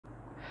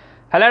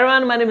Hello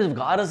everyone, my name is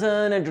Waqar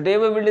Hassan and today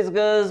we will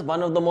discuss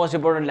one of the most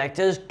important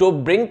lectures to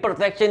bring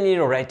perfection in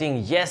your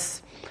writing.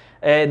 Yes,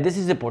 this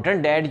is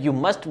important that you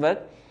must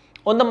work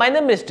on the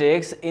minor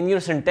mistakes in your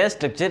sentence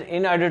structure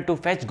in order to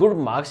fetch good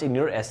marks in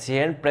your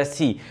essay and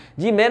precis.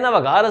 जी मेरा नाम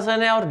वक़ार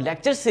हसन है और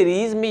lecture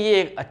series में ये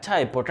एक अच्छा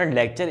important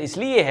lecture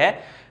इसलिए है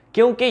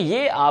क्योंकि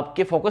ये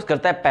आपके फोकस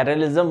करता है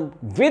पैरेललिज्म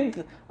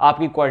विद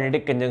आपकी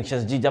कोऑर्डिनेटिंग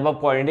कंजंक्शंस। जी जब आप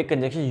कोऑर्डिनेटिंग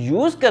कंजंक्शन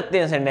यूज़ करते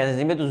हैं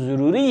सेंटेंसेस में तो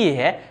ज़रूरी ये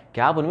है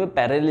कि आप उनमें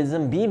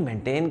पैरेललिज्म भी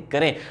मेंटेन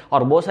करें।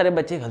 और बहुत सारे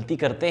बच्चे गलती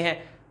करते हैं।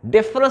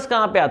 डिफरेंस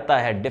कहाँ पे आता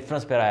है?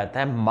 डिफरेंस पे आता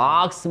है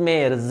मार्क्स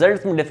में,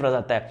 रिजल्ट्स में डिफरेंस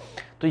आता है।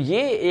 तो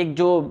ये एक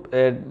जो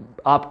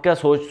आपका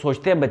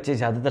सोचते हैं बच्चे,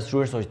 ज़्यादातर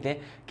स्टूडेंट सोचते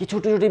हैं कि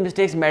छोटी छोटी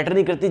मिस्टेक्स मैटर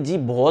नहीं करती। जी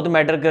बहुत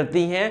मैटर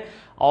करती हैं।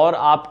 और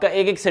आपका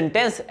एक एक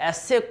सेंटेंस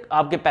ऐसे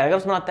आपके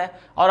पैराग्राफ्स बनाता है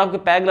और आपके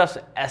पैराग्राफ्स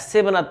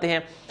ऐसे बनाते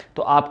हैं।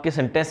 तो आपके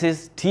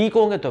सेंटेंसेस ठीक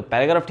होंगे तो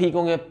पैराग्राफ ठीक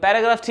होंगे,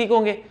 पैराग्राफ ठीक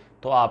होंगे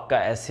तो आपका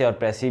ऐसे और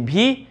प्रेसिस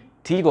भी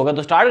ठीक होगा।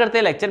 तो स्टार्ट करते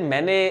हैं लेक्चर।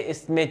 मैंने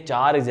इसमें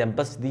 4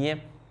 एग्जाम्पल्स दिए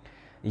हैं।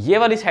 ये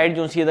वाली साइड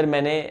जो सी इधर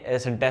मैंने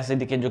सेंटेंसेस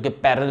लिखे जो कि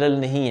पैरेलल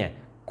नहीं है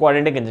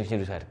कोऑर्डिनेटिंग कंजंक्शन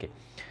यूज करके।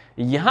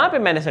 यहाँ पे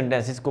मैंने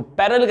सेंटेंसेस को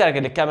पैरेलल करके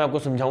लिखा। मैं आपको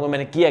समझाऊंगा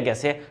मैंने किया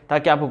कैसे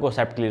ताकि आपको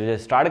कॉन्सेप्ट क्लियर हो जाए।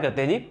 स्टार्ट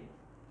करते हैं जी।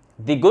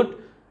 The good,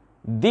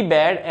 the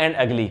bad and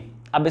अगली।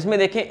 अब इसमें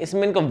देखें,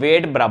 इसमें इनका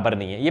वेट बराबर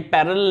नहीं है। ये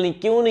पैरेलल नहीं,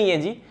 क्यों नहीं है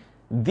जी?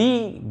 The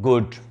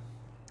good,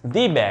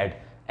 the bad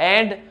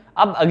and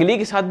अब अगली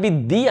के साथ भी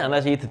दी आना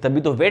चाहिए था,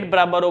 तभी तो वेट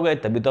बराबर हो गए,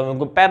 तभी तो हम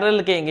इनको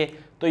पैरेलल कहेंगे।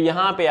 तो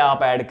यहां पे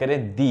आप ऐड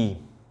करें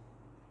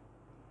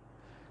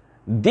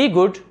दी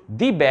good,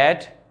 the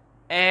bad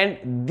and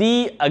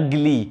the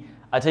अगली।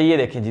 अच्छा ये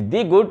देखें जी,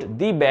 दी good,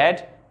 the bad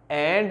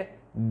and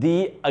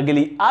the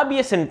अगली। अब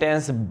ये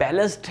सेंटेंस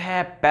बैलेंस्ड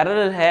है,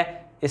 पैरेलल है,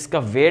 इसका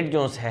वेट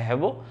जो है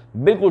वो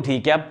बिल्कुल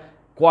ठीक है। अब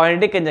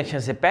कोऑर्डिनेटिंग कंजंक्शन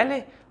से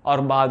पहले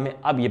और बाद में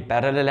अब ये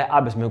पैरेलल है,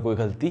 अब इसमें कोई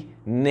गलती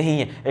नहीं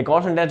है। एक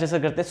और सेंटेंस जैसे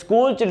करते हैं,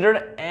 school children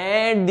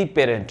and the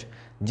parent.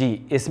 जी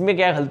इसमें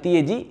क्या गलती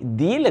है जी?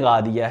 दी लगा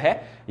दिया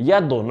है, या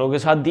दोनों के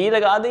साथ दी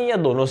लगा दें या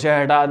दोनों से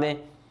हटा दें।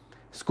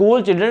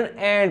 स्कूल चिल्ड्रन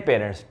एंड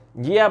पेरेंट्स,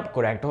 ये अब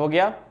करेक्ट हो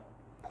गया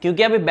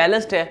क्योंकि अब ये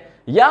बैलेंस्ड है।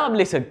 या आप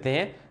लिख सकते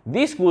हैं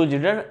दी school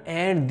children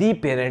and the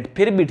parent,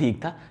 फिर भी ठीक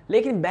था,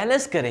 लेकिन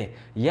बैलेंस करें,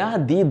 या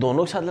दी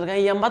दोनों के साथ लगाएं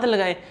या मत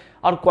लगाएं।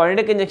 और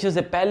कोऑर्डिनेटिंग कंजंक्शन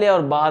से पहले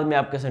और बाद में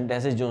आपके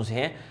सेंटेंसेस जो से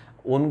हैं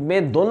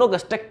उनमें दोनों का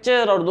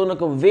स्ट्रक्चर और दोनों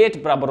का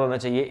वेट बराबर होना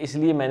चाहिए।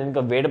 इसलिए मैंने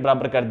इनका वेट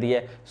बराबर कर दिया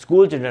है,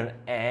 स्कूल चिल्ड्रन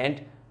एंड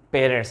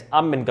पेरेंट्स।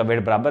 अब इनका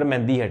वेट बराबर,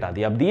 मैंने दी हटा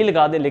दिया। अब दी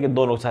लगा दें लेकिन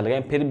दोनों के साथ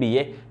लगाएं, फिर भी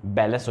ये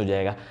बैलेंस हो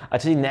जाएगा।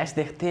 अच्छा जी नेक्स्ट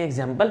देखते हैं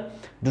example.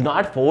 Do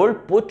not fold,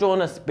 put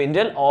on a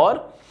spindle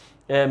और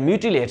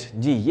म्यूटिलेट।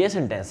 जी ये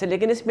सेंटेंस है,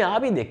 लेकिन इसमें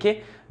आप ही देखें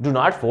डू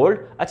नॉट फोल्ड।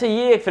 अच्छा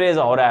ये एक फ्रेज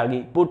और आएगी,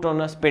 पुट ऑन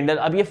अ स्पिंडल।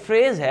 अब ये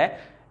फ्रेज है,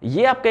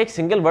 ये आपका एक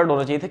सिंगल वर्ड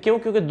होना चाहिए था। क्यों?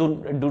 क्योंकि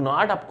डू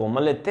नॉट आप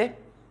कॉमन लेते,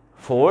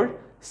 फोल्ड,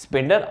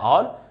 स्पिंडल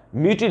और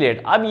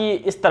म्यूटिलेट। अब ये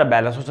इस तरह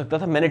बैलेंस हो सकता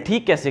था। मैंने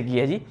ठीक कैसे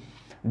किया जी?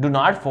 डू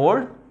नॉट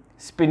फोल्ड,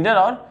 स्पिंडल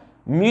और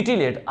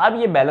म्यूटिलेट। अब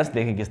ये बैलेंस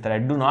देखें किस तरह,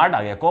 डू नॉट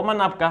आ गया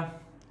कॉमन आपका,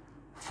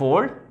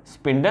 फोल्ड,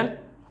 स्पिंडल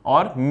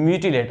और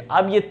म्यूटिलेट।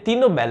 अब ये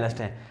तीनों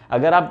बैलेंस्ड हैं।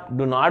 अगर आप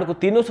डू नॉट को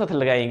तीनों साथ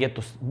लगाएंगे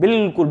तो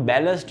बिल्कुल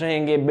बैलेंस्ड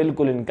रहेंगे,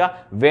 बिल्कुल इनका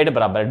वेट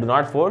बराबर है। Do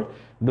not fold,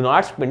 do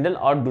not spindle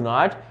और डू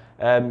नॉट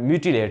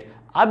म्यूटिलेट।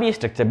 अब ये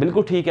स्ट्रक्चर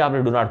बिल्कुल ठीक है। आपने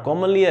डू नॉट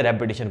कॉमन लिया,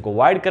 रेपिटेशन को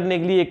अवॉइड करने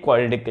के लिए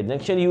कोऑर्डिनेटिंग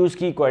कंजंक्शन यूज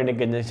की।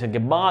 कोऑर्डिनेटिंग कंजंक्शन के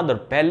बाद और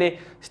पहले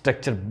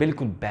स्ट्रक्चर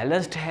बिल्कुल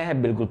बैलेंस्ड है,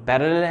 बिल्कुल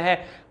पैरेलल है,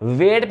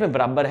 वेट में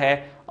बराबर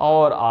है।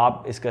 और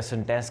आप इसका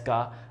सेंटेंस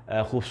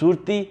का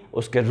खूबसूरती,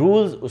 उसके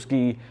रूल्स,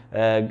 उसकी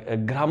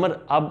ग्रामर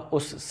अब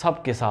उस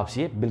सब के हिसाब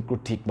से बिल्कुल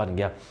ठीक बन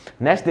गया।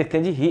 नेक्स्ट देखते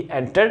हैं जी। He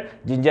entered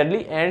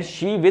gingerly and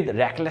she with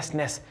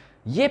recklessness.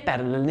 ये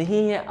पैरेलल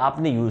नहीं है,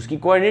 आपने यूज़ की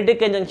कोऑर्डिनेटिंग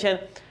कंजंक्शन।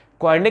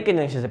 कोऑर्डिनेटिंग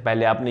कंजंक्शन से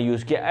पहले आपने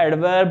यूज़ किया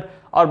एडवर्ब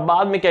और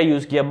बाद में क्या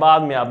यूज़ किया?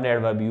 बाद में आपने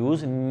एडवर्ब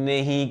यूज़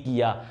नहीं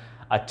किया।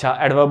 अच्छा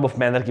एडवर्ब ऑफ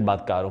मैनर की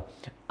बात कर रहा हूँ।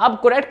 अब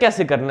करेक्ट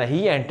कैसे करना?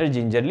 He entered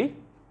gingerly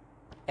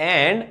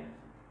and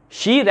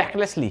she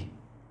recklessly.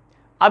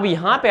 अब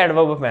यहां पे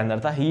एडवर्ब ऑफ मैनर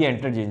था ही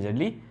एंटर्ड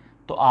जिंजरली,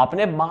 तो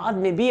आपने बाद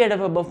में भी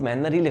एडवर्ब ऑफ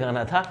मैनर ही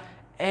लगाना था,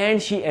 एंड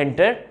शी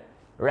एंटर्ड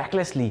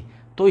रेकलेसली।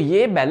 तो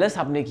ये बैलेंस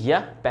आपने किया,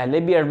 पहले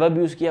भी एडवर्ब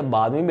यूज किया,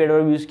 बाद में भी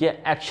एडवर्ब यूज किया।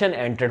 एक्शन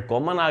एंटर्ड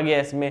कॉमन आ गया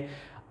इसमें।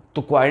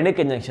 तो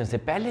कोऑर्डिनेटिंग कंजंक्शन से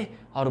पहले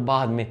और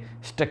बाद में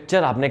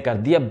स्ट्रक्चर आपने कर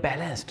दिया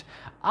बैलेंस्ड।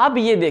 अब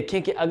ये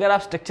देखें कि अगर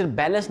आप स्ट्रक्चर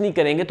बैलेंस नहीं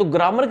करेंगे तो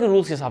ग्रामर के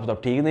रूल्स के हिसाब से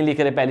आप ठीक नहीं लिख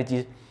रहे, पहली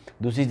चीज।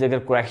 दूसरी चीज, अगर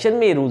करेक्शन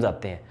में ये रूल्स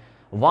आते हैं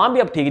वहां भी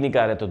आप ठीक नहीं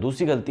कर रहे तो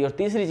दूसरी गलती। और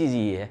तीसरी चीज़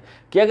ये है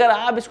कि अगर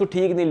आप इसको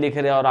ठीक नहीं लिख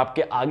रहे और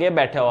आपके आगे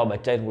बैठा हुआ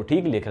बच्चा इसको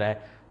ठीक लिख रहा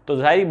है तो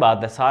जाहिर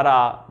बात है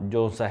सारा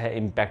जो सा है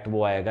इम्पैक्ट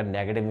वो आएगा,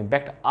 नेगेटिव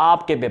इम्पैक्ट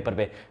आपके पेपर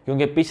पे,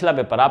 क्योंकि पिछला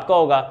पेपर आपका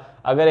होगा।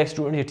 अगर एक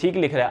स्टूडेंट ये ठीक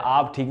लिख रहा है,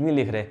 आप ठीक नहीं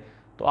लिख रहे,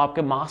 तो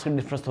आपके मार्क्स का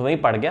डिफरेंस तो वहीं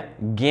पड़ गया,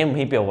 गेम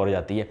वहीं पे ओवर हो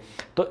जाती है।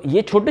 तो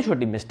ये छोटी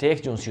छोटी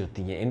मिस्टेक्स जो सी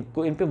होती हैं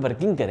इन पे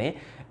वर्किंग करें,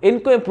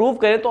 इनको इम्प्रूव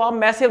करें तो आप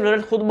मैसिव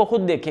रिजल्ट खुद ब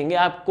खुद देखेंगे।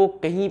 आपको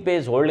कहीं पे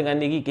जोर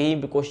लगाने की,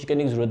 कहीं पे कोशिश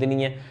करने की जरूरत ही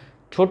नहीं है।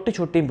 छोटी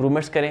छोटी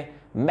इंप्रूवमेंट्स करें,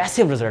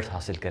 मैसिव रिजल्ट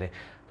हासिल करें।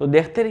 तो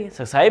देखते रहिए,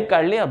 सब्सक्राइब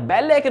कर लें और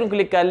बेल आइकन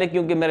क्लिक कर लें,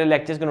 क्योंकि मेरे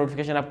लेक्चर्स का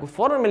नोटिफिकेशन आपको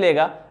फौरन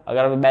मिलेगा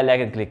अगर आपने बेल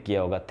आइकन क्लिक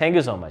किया होगा। Thank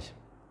you so much.